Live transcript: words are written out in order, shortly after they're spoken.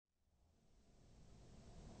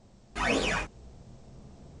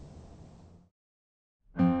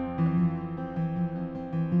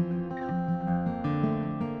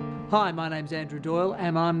Hi, my name's Andrew Doyle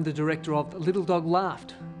and I'm the director of Little Dog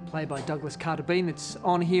Laughed, played by Douglas Carter Beane. It's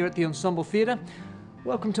on here at the Ensemble Theatre.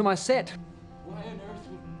 Welcome to my set. Why on earth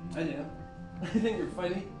would... I know. I think you're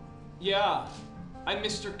funny. Yeah, I'm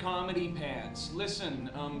Mr. Comedy Pants. Listen,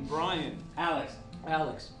 Brian. Alex.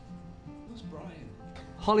 Who's Brian?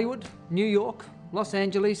 Hollywood, New York, Los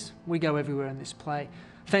Angeles, we go everywhere in this play.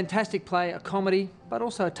 Fantastic play, a comedy, but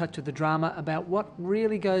also a touch of the drama about what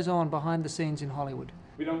really goes on behind the scenes in Hollywood.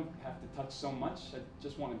 We don't have to touch so much. I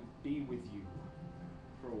just want to be with you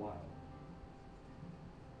for a while.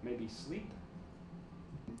 Maybe sleep?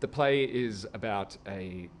 The play is about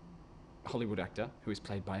a Hollywood actor who is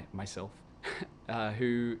played by myself,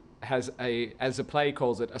 who has as the play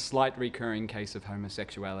calls it, a slight recurring case of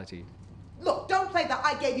homosexuality. Look, don't play the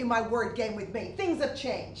I gave you my word game with me. Things have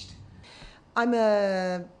changed. I'm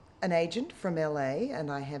an agent from LA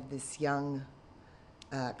and I have this young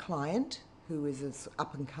client who is an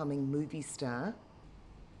up-and-coming movie star.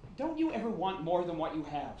 Don't you ever want more than what you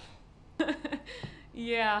have?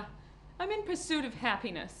 Yeah, I'm in pursuit of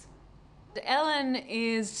happiness. Ellen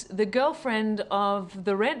is the girlfriend of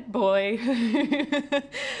the rent boy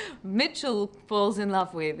Mitchell falls in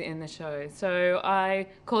love with in the show. So I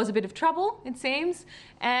cause a bit of trouble, it seems,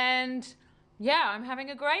 and yeah, I'm having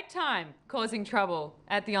a great time causing trouble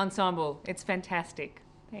at the Ensemble. It's fantastic.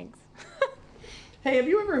 Thanks. Hey, have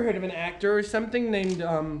you ever heard of an actor or something named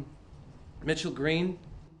Mitchell Green?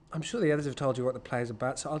 I'm sure the others have told you what the play is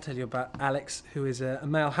about, so I'll tell you about Alex, who is a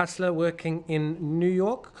male hustler working in New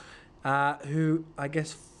York, who I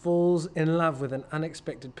guess falls in love with an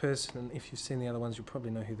unexpected person, and if you've seen the other ones, you'll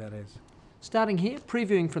probably know who that is. Starting here,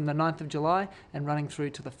 previewing from the 9th of July and running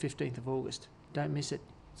through to the 15th of August. Don't miss it.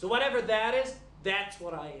 So whatever that is, that's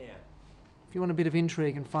what I am. If you want a bit of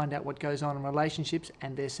intrigue and find out what goes on in relationships,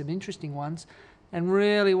 and there's some interesting ones, and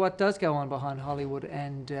really what does go on behind Hollywood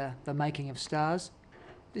and the making of stars,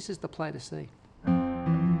 this is the play to see.